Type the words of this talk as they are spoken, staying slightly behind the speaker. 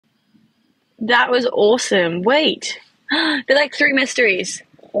That was awesome. Wait. They're like three mysteries.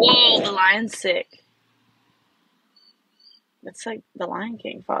 Whoa, the lion's sick. That's like the Lion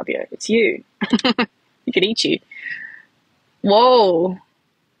King, Fabio. It's you. He could eat you. Whoa.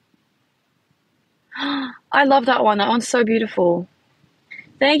 I love that one. That one's so beautiful.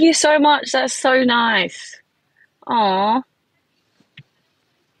 Thank you so much. That's so nice. Aw.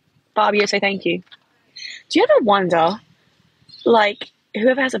 Fabio, say thank you. Do you ever wonder, like,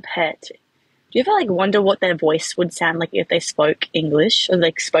 whoever has a pet, do you ever, like, wonder what their voice would sound like if they spoke English? Or,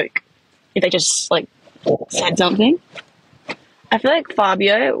 like, if they just, like, said something? I feel like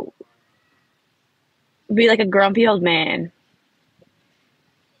Fabio would be like a grumpy old man.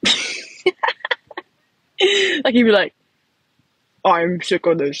 Like, he'd be like, I'm sick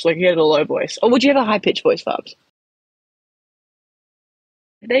of this. Like, he had a low voice. Or would you have a high-pitched voice, Fabs?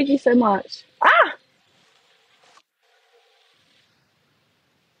 Thank you so much. Ah!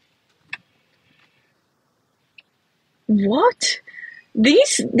 What?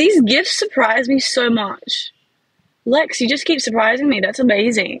 These gifts surprise me so much. Lex, you just keep surprising me. That's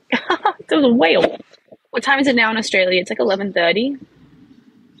amazing. That was a whale. What time is it now in Australia? It's like 11:30.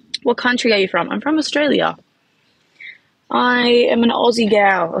 What country are you from? I'm from Australia. I am an Aussie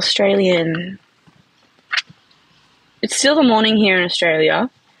gal, Australian. It's still the morning here in Australia,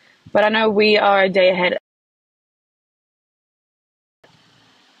 but I know we are a day ahead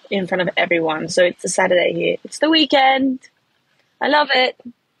in front of everyone. So it's a Saturday here. It's the weekend. I love it.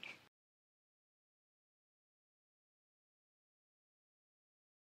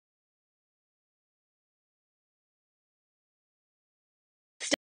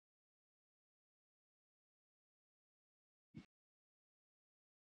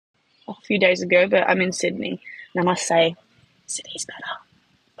 A few days ago, but I'm in Sydney, and I must say, Sydney's better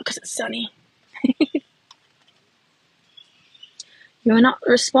because it's sunny. You are not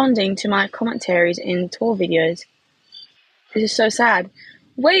responding to my commentaries in tour videos. This is so sad.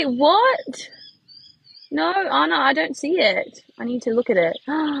 Wait, what? No, Anna, I don't see it. I need to look at it.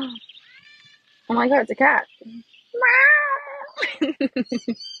 Oh my god, it's a cat.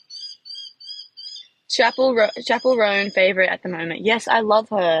 Chapel Roan favorite at the moment. Yes, I love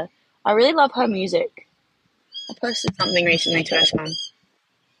her. I really love her music. I posted something recently to her song.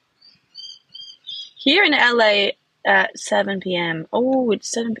 Here in LA at 7 p.m. Oh,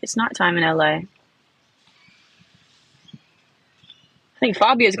 it's nighttime in LA. I think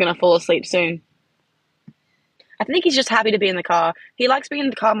Fabio's gonna fall asleep soon. I think he's just happy to be in the car. He likes being in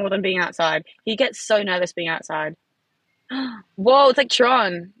the car more than being outside. He gets so nervous being outside. Whoa, it's like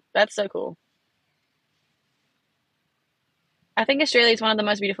Tron. That's so cool. I think Australia is one of the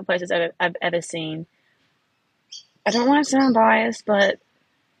most beautiful places I've ever seen. I don't want to sound biased, but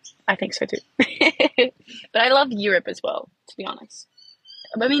I think so too. But I love Europe as well, to be honest.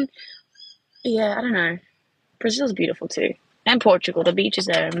 I mean, yeah, I don't know. Brazil's beautiful too. And Portugal. The beaches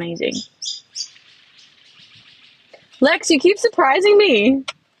there are amazing. Lex, you keep surprising me.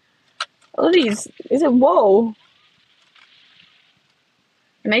 All these. Is it whoa?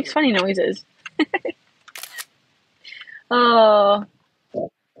 It makes funny noises. Oh,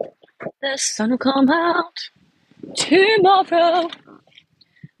 the sun will come out tomorrow.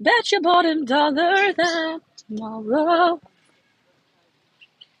 Bet your bottom dollar that tomorrow.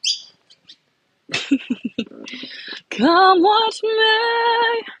 Come what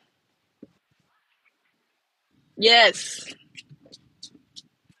may. Yes.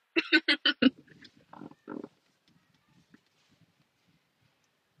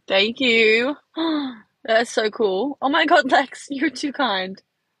 Thank you. That's so cool. Oh my god, Lex, you're too kind.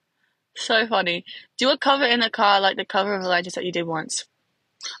 So funny. Do a cover in the car like the cover of Elijah's that you did once.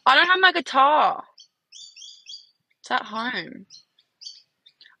 I don't have my guitar. It's at home.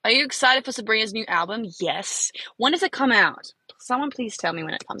 Are you excited for Sabrina's new album? Yes. When does it come out? Someone please tell me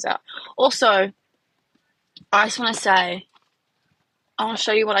when it comes out. Also, I just want to say, I want to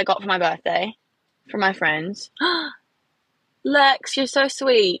show you what I got for my birthday from my friends. Lex, you're so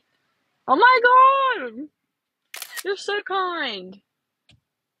sweet. Oh my god! You're so kind.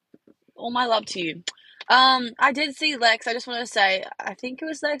 All my love to you. I did see Lex. I just want to say, I think it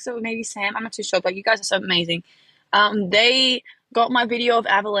was Lex or maybe Sam. I'm not too sure, but you guys are so amazing. They got my video of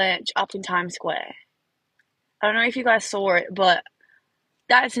Avalanche up in Times Square. I don't know if you guys saw it, but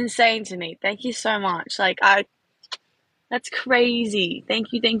that's insane to me. Thank you so much. That's crazy.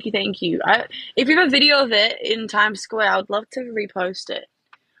 Thank you, thank you, thank you. If you have a video of it in Times Square, I would love to repost it.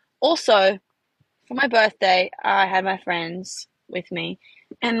 Also, for my birthday, I had my friends with me,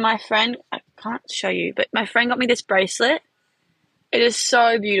 and my friend, I can't show you, but my friend got me this bracelet. It is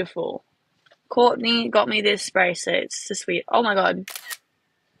so beautiful. Courtney got me this bracelet. It's so sweet. Oh my god.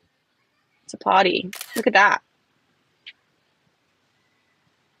 It's a party. Look at that.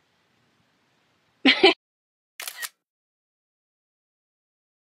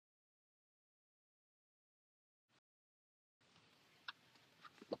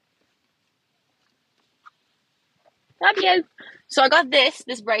 Love you. So I got this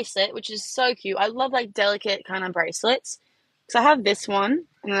bracelet, which is so cute. I love like delicate kind of bracelets. So I have this one,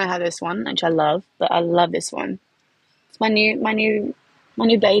 and then I have this one, which I love, but I love this one. It's my new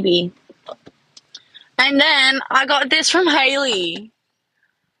baby. And then I got this from Haley.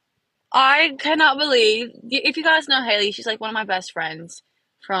 I cannot believe, if you guys know Haley, she's like one of my best friends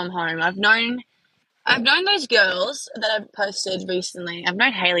from home. I've known those girls that I've posted recently. I've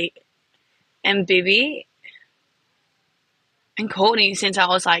known Haley and Bibi and Courtney since I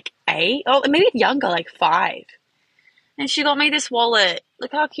was like 8, or maybe younger, like 5. And she got me this wallet.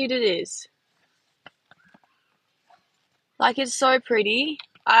 Look how cute it is. Like, it's so pretty.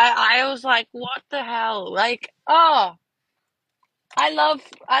 I was like, what the hell? Like, oh, I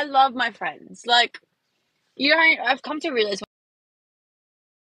love my friends. Like, I've come to realize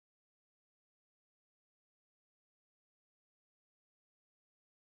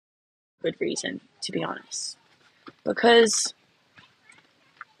good reason, to be honest, because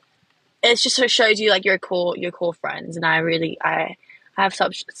it's just sort of shows you like your core friends, and I have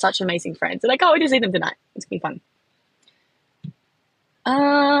such amazing friends, and I can't wait to see them tonight. It's gonna be fun.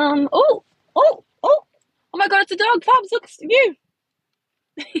 Oh, oh my God, it's a dog. Fabs, look, it's you.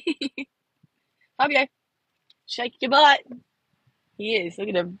 Fabio, shake your butt. He is. Look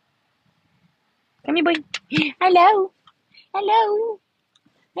at him. Come here, boy. Hello, hello,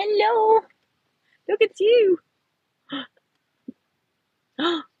 hello. Look at you.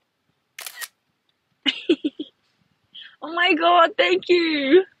 Oh my God, thank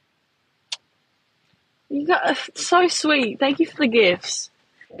you. You got so sweet. Thank you for the gifts.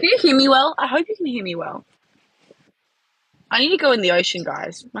 Can you hear me well? I hope you can hear me well. I need to go in the ocean,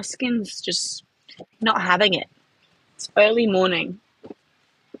 guys. My skin's just not having it. It's early morning.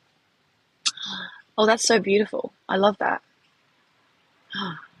 Oh, that's so beautiful. I love that.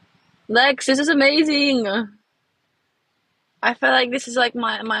 Lex, this is amazing. I feel like this is like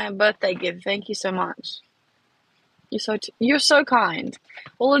my birthday gift. Thank you so much. You're so kind.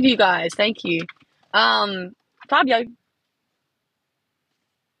 All of you guys, thank you. Fabio.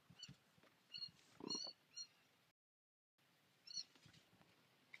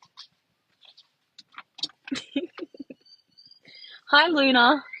 Hi,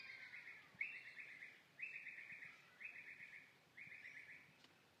 Luna.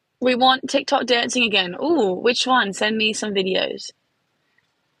 We want TikTok dancing again. Ooh, which one? Send me some videos.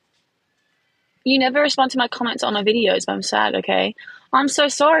 You never respond to my comments on my videos, but I'm sad, okay? I'm so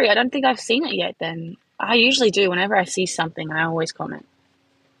sorry. I don't think I've seen it yet then. I usually do. Whenever I see something, I always comment.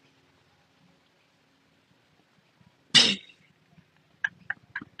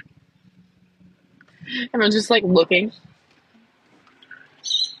 Everyone's just like looking.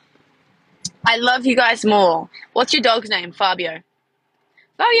 I love you guys more. What's your dog's name? Fabio.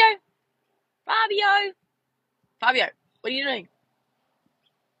 Fabio. Fabio. Fabio. What are you doing?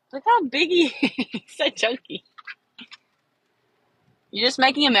 Look how big he is. He's so chunky. You're just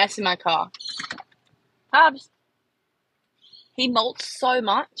making a mess in my car. Fabs. He molts so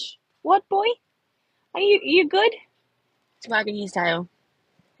much. What, boy? Are you good? He's wagging his tail.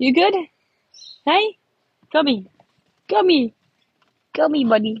 You good? Hey? Come here. Come here. Come here,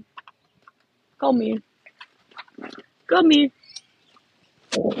 buddy. Come here. Come here.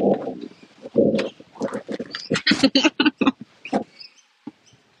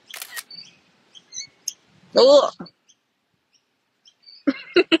 Oh,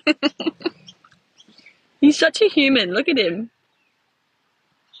 he's such a human. Look at him.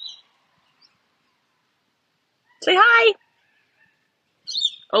 Say hi.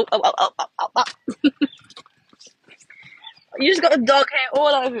 Oh, oh, oh, oh, oh, oh, oh. You just got a dog hair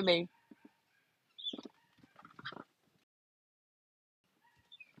all over me.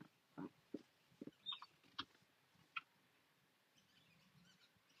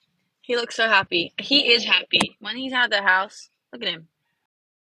 He looks so happy. He is happy. When he's out of the house, look at him.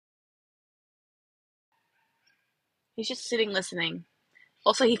 He's just sitting listening.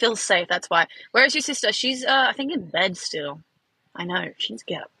 Also, he feels safe, that's why. Where is your sister? She's, I think in bed still. I know, she needs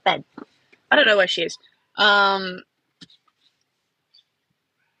to get out of bed. I don't know where she is.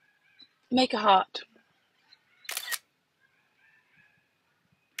 Make a heart.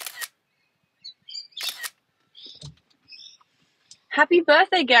 Happy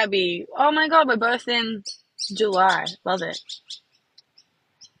birthday, Gabby. Oh my God, we're both in July. Love it.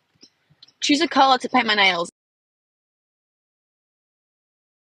 Choose a color to paint my nails.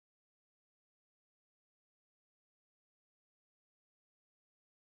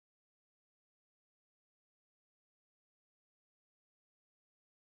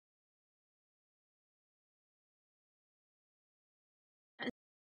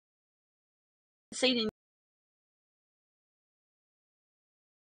 seen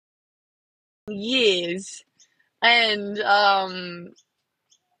in years, and it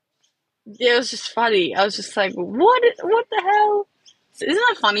was just funny. I was just like, what the hell? So isn't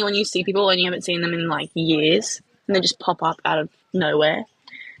that funny when you see people and you haven't seen them in like years and they just pop up out of nowhere?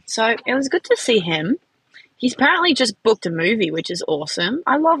 So it was good to see him. He's apparently just booked a movie, which is awesome.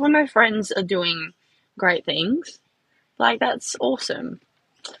 I love when my friends are doing great things. Like, that's awesome.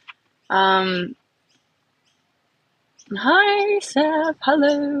 Um, Hi, Seth.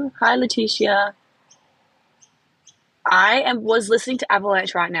 Hello. Hi, Letitia. Was listening to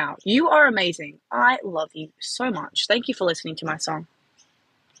Avalanche right now. You are amazing. I love you so much. Thank you for listening to my song.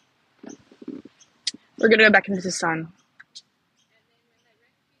 We're gonna go back into the sun.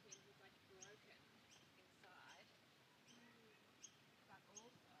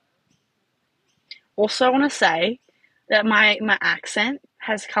 Also, I want to say that my accent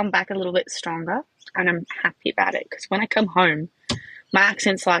has come back a little bit stronger, and I'm happy about it because when I come home, my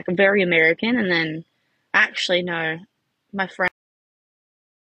accent's like very American, and then actually no, my friend.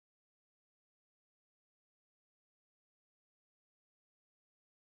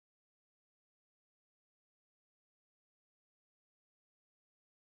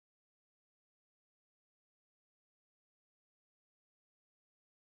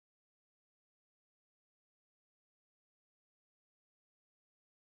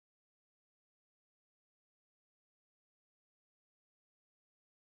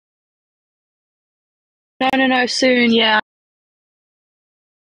 No, no, no, soon, yeah.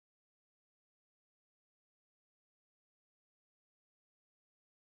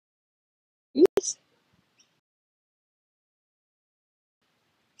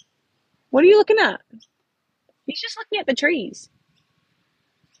 What are you looking at? He's just looking at the trees.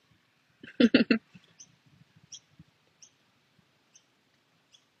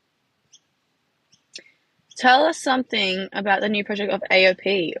 Tell us something about the new project of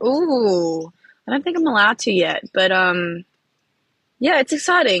AOP. Ooh, I don't think I'm allowed to yet, but yeah, it's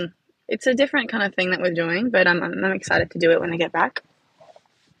exciting. It's a different kind of thing that we're doing, but I'm excited to do it when I get back.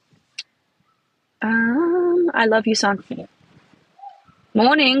 I love you, son.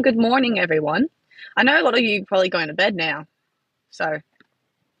 Morning, good morning, everyone. I know a lot of you probably going to bed now, so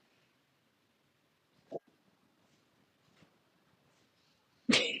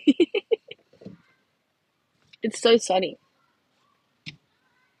it's so sunny.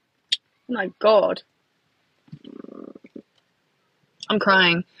 Oh my god, I'm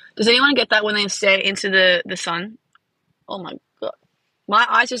crying. Does anyone get that when they stare into the sun? Oh my god, my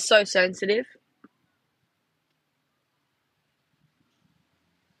eyes are so sensitive.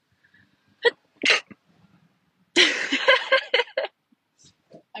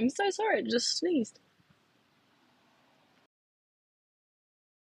 I'm so sorry, I just sneezed.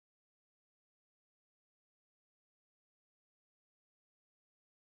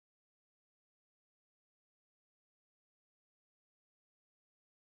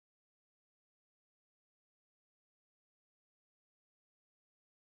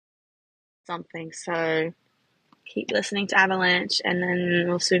 Something, so keep listening to Avalanche, and then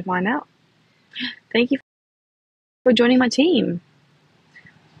we'll soon find out. Thank you for joining my team.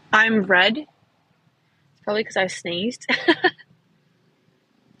 I'm red, probably because I sneezed.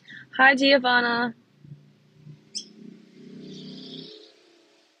 Hi, Giovanna.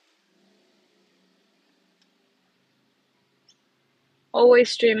 Always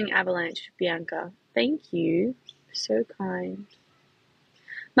streaming Avalanche, Bianca. Thank you. So kind.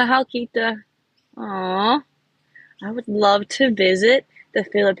 Mahal kita. Aww. I would love to visit the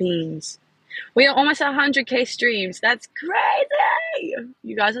Philippines. We are almost at 100K streams. That's crazy.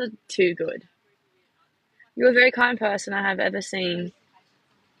 You guys are too good. You're a very kind person I have ever seen.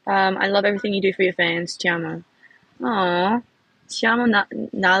 I love everything you do for your fans. Chiamo. Aww. Chiamo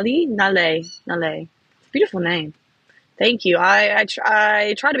Nali? Nale. Nale. Beautiful name. Thank you. I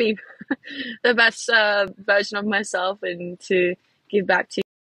try to be the best version of myself and to give back to.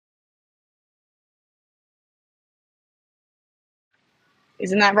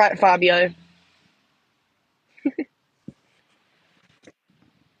 Isn't that right, Fabio?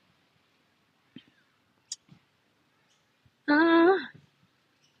 Uh,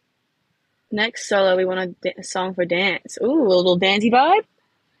 Next solo, we want a song for dance. Ooh, a little dancey vibe. Is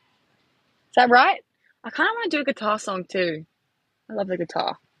that right? I kind of want to do a guitar song too. I love the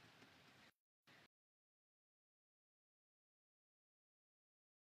guitar.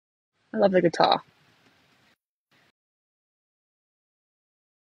 I love the guitar.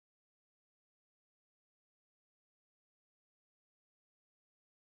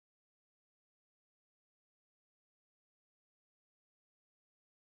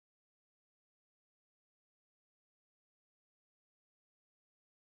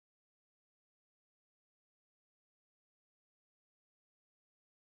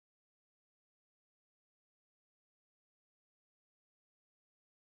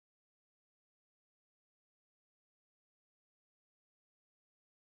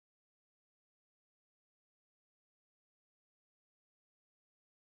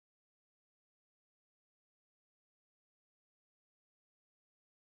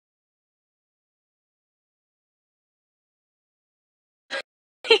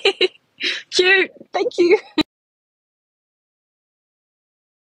 Cute. Thank you.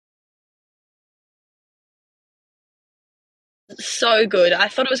 So good. I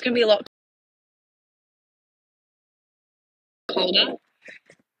thought it was going to be a lot colder,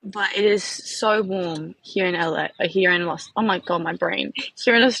 but it is so warm here in LA, here in Los. Oh my god, my brain.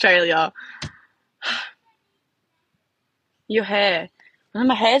 Here in Australia, your hair. And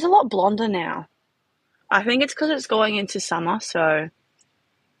my hair's a lot blonder now. I think it's because it's going into summer, so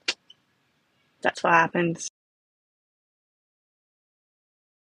that's what happens.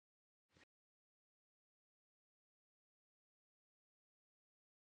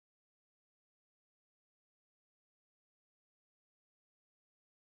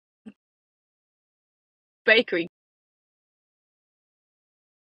 Bakery.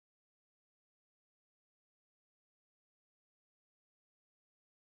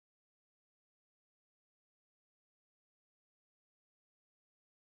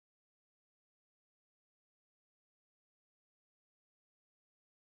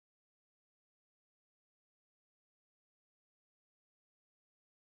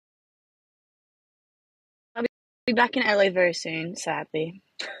 I'll be back in LA very soon, sadly.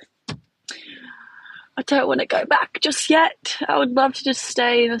 I don't want to go back just yet. I would love to just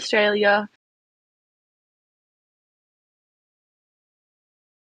stay in Australia.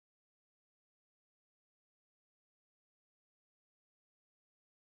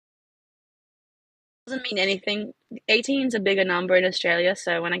 Doesn't mean anything. 18 is a bigger number in Australia,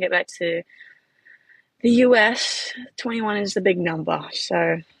 so when I get back to the US, 21 is the big number.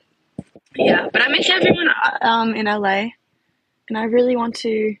 So yeah, but I miss everyone in LA, and I really want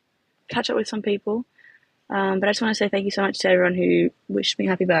to catch up with some people. But I just want to say thank you so much to everyone who wished me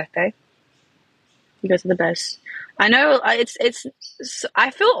happy birthday. You guys are the best. I know it's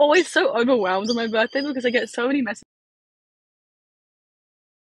I feel always so overwhelmed on my birthday because I get so many messages.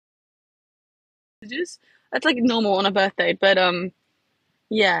 That's like normal on a birthday, but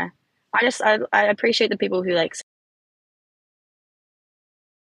yeah. I appreciate the people who like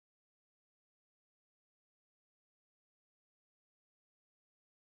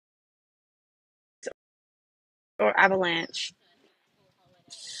or avalanche.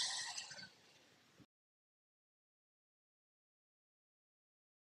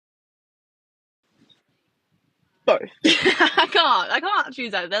 Both. I can't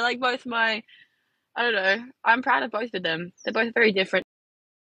choose that. They're like both my I don't know. I'm proud of both of them. They're both very different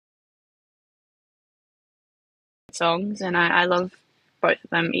songs, and I love both of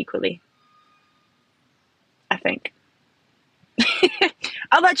them equally, I think.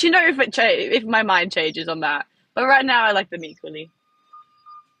 I'll let you know if my mind changes on that. But right now, I like them equally.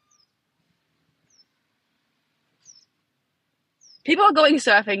 People are going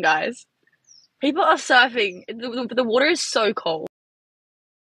surfing, guys. People are surfing. The water is so cold.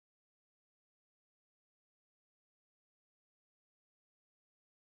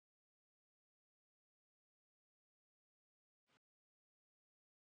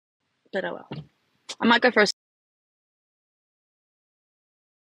 But oh well. I might go for a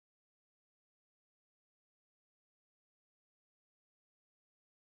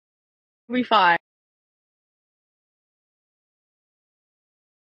be fine.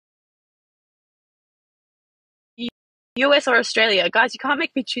 US or Australia, guys. You can't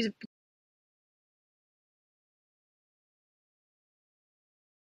make me choose.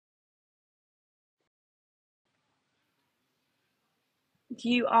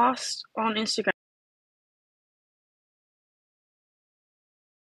 You asked on Instagram.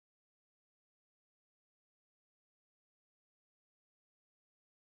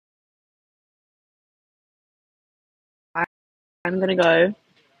 I'm gonna go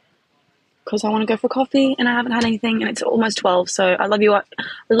because I want to go for coffee, and I haven't had anything, and it's almost 12. So I love you. I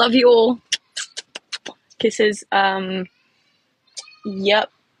love you all. Kisses.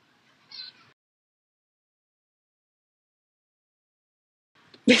 Yep.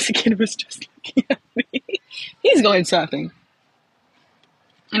 This kid was just looking at me. He's going surfing.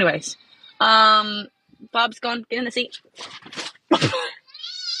 Anyways, Bob's gone. Get in the seat.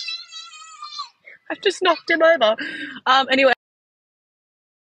 I've just knocked him over. Anyway.